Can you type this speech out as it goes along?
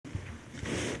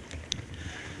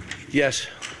Yes.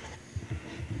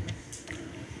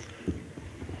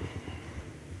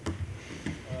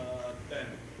 Ben,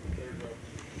 third row.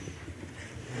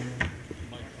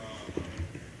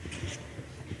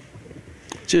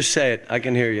 Just say it. I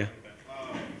can hear you.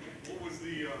 What was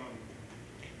the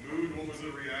mood? What was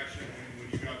the reaction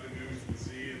when you got the news with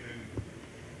Z, and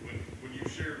then when you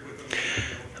shared with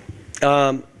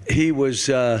him?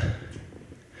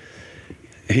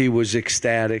 He was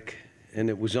ecstatic, and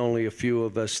it was only a few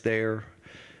of us there.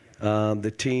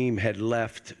 The team had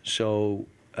left, so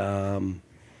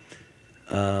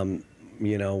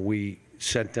you know, we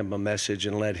sent them a message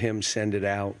and let him send it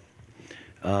out.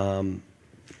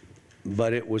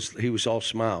 But he was all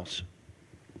smiles.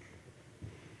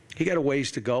 He got a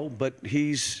ways to go, but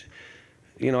he's,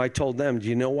 you know, I told them, do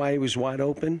you know why he was wide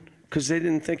open? Because they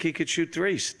didn't think he could shoot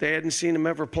threes. They hadn't seen him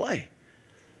ever play.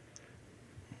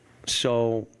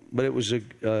 So, but it was a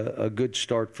good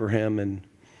start for him, and,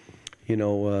 you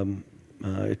know,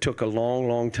 it took a long,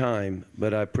 long time,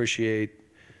 but I appreciate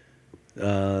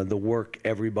the work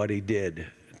everybody did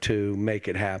to make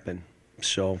it happen.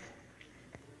 So.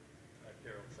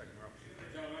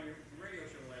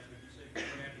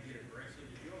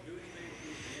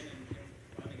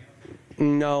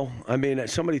 No, I mean,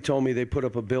 somebody told me they put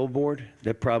up a billboard.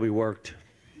 That probably worked.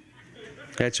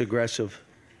 That's aggressive.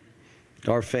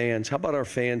 Our fans, how about our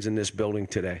fans in this building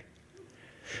today?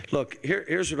 Look,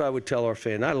 here's what I would tell our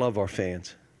fans. I love our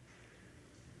fans.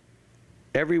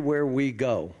 Everywhere we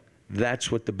go,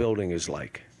 that's what the building is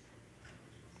like.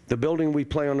 The building we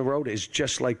play on the road is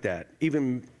just like that.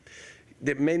 Even,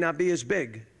 it may not be as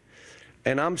big.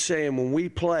 And I'm saying when we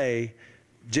play,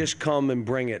 just come and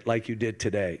bring it like you did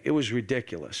today. It was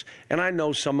ridiculous. And I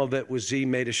know some of it was Z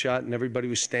made a shot and everybody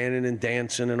was standing and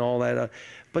dancing and all that.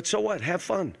 But so what? Have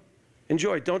fun.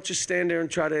 Enjoy. Don't just stand there and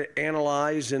try to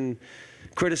analyze and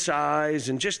criticize,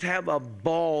 and just have a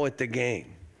ball at the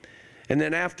game. And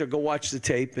then after, go watch the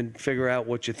tape and figure out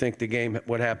what you think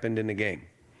what happened in the game.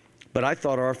 But I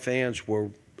thought our fans were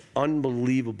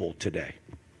unbelievable today.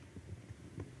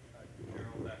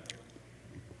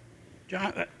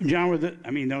 John,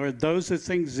 are those the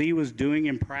things Z was doing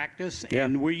in practice? Yeah.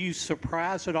 And were you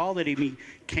surprised at all that he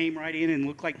came right in and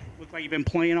looked like he'd been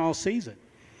playing all season?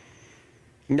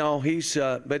 No,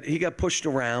 but he got pushed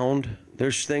around.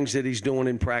 There's things that he's doing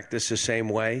in practice the same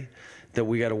way that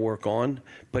we got to work on.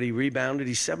 But he rebounded.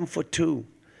 He's 7'2".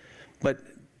 But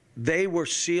they were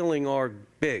sealing our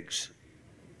bigs.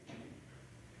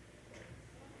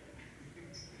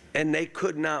 And they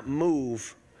could not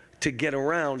move to get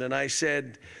around, and I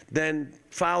said, then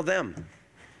foul them.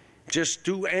 Just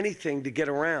do anything to get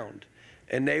around.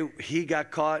 And he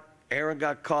got caught, Aaron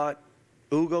got caught,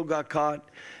 Ugo got caught,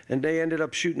 and they ended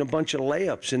up shooting a bunch of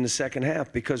layups in the second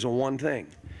half because of one thing.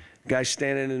 Guy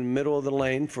standing in the middle of the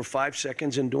lane for 5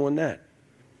 seconds and doing that.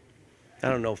 I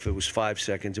don't know if it was 5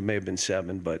 seconds, it may have been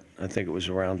 7, but I think it was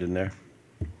around in there.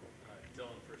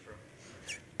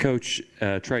 Coach,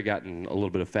 Trey got in a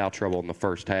little bit of foul trouble in the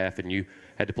first half, and you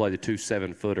had to play the 2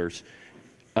 7-footers.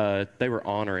 They were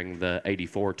honoring the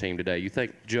 '84 team today. You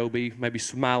think Joe B maybe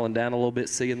smiling down a little bit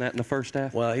seeing that in the first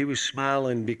half? Well, he was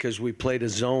smiling because we played a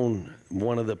zone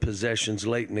one of the possessions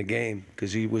late in the game,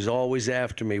 because he was always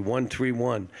after me,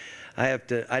 1-3-1. I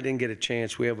didn't get a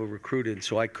chance. We have a recruited,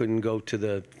 so I couldn't go to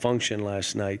the function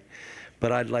last night.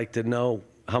 But I'd like to know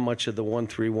how much of the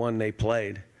 1-3-1 they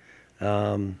played.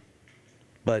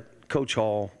 But Coach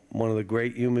Hall, one of the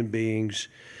great human beings,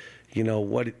 you know,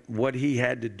 what he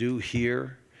had to do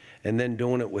here, and then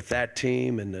doing it with that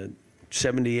team and the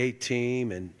 78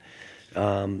 team, and,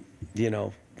 you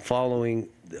know, following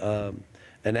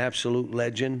an absolute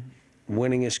legend,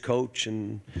 winning as coach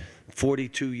in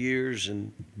 42 years,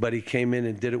 but he came in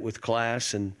and did it with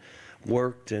class and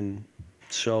worked, and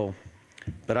so,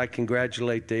 but I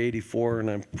congratulate the '84,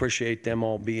 and I appreciate them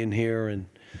all being here, and,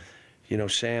 you know,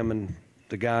 Sam and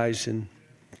the guys, and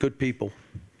good people.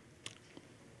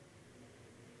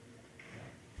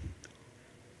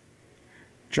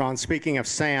 John, speaking of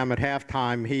Sam, at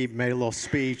halftime he made a little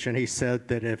speech and he said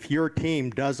that if your team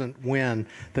doesn't win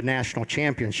the national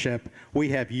championship, we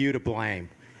have you to blame.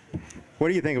 What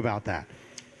do you think about that?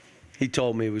 He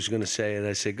told me he was going to say it.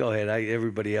 I said, go ahead.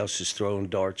 Everybody else is throwing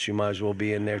darts. You might as well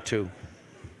be in there too.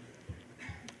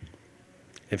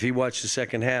 If he watched the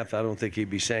second half, I don't think he'd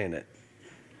be saying it.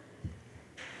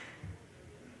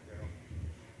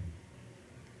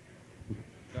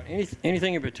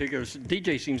 Anything in particular?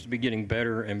 DJ seems to be getting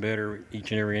better and better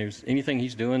each and every game. Anything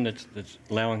he's doing that's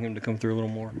allowing him to come through a little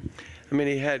more? I mean,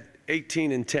 he had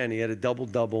 18 and 10. He had a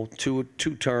double-double, two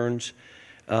turns.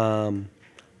 You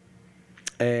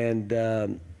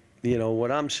know,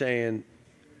 what I'm saying,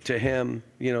 to him,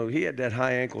 you know, he had that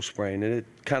high ankle sprain, and it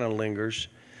kind of lingers.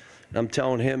 And I'm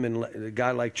telling him and a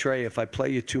guy like Trey, if I play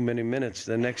you too many minutes,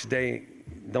 the next day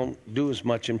don't do as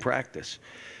much in practice.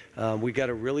 We got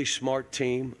a really smart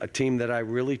team, a team that I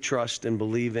really trust and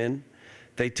believe in.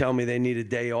 They tell me they need a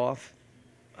day off.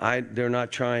 They're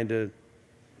not trying to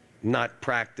not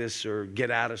practice or get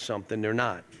out of something. They're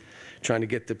not trying to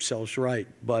get themselves right.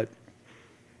 But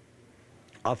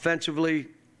offensively,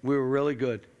 we were really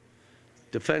good.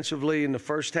 Defensively, in the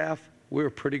first half, we were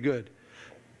pretty good.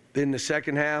 In the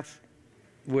second half,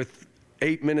 with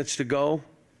 8 minutes to go,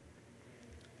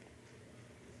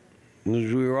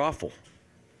 we were awful.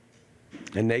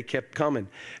 And they kept coming.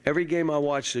 Every game I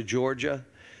watched at Georgia,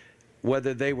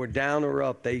 whether they were down or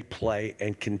up, they play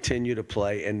and continue to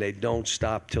play, and they don't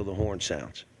stop till the horn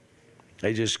sounds.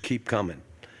 They just keep coming.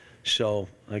 So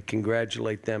I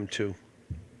congratulate them, too.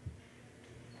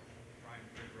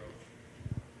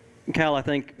 Cal, I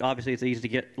think obviously it's easy to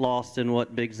get lost in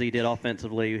what Big Z did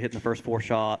offensively, hitting the first 4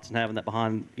 shots and having that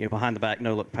behind the back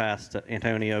no look pass to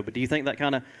Antonio. But do you think that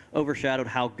kind of overshadowed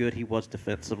how good he was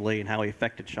defensively and how he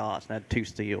affected shots and had 2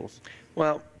 steals?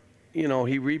 Well, you know,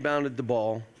 he rebounded the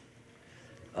ball,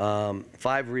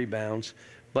 5 rebounds.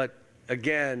 But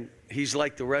again, he's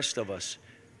like the rest of us.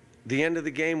 The end of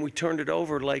the game, we turned it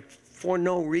over like for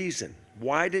no reason.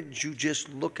 Why didn't you just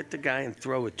look at the guy and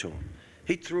throw it to him?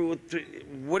 He threw it.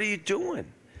 What are you doing?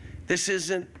 This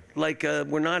isn't like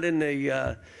we're not in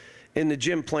the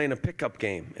gym playing a pickup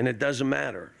game, and it doesn't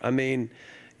matter. I mean,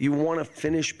 you want to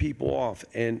finish people off,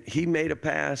 and he made a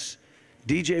pass.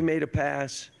 DJ made a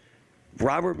pass.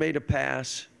 Robert made a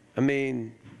pass. I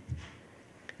mean,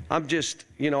 I'm just,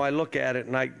 you know, I look at it,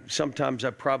 and sometimes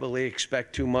I probably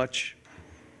expect too much.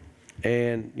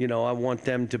 And, you know, I want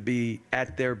them to be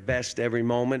at their best every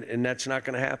moment, and that's not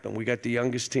going to happen. We got the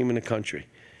youngest team in the country.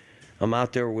 I'm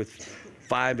out there with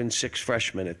 5 and 6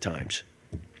 freshmen at times.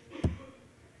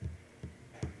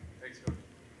 Thanks, Coach.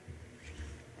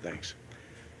 Thanks.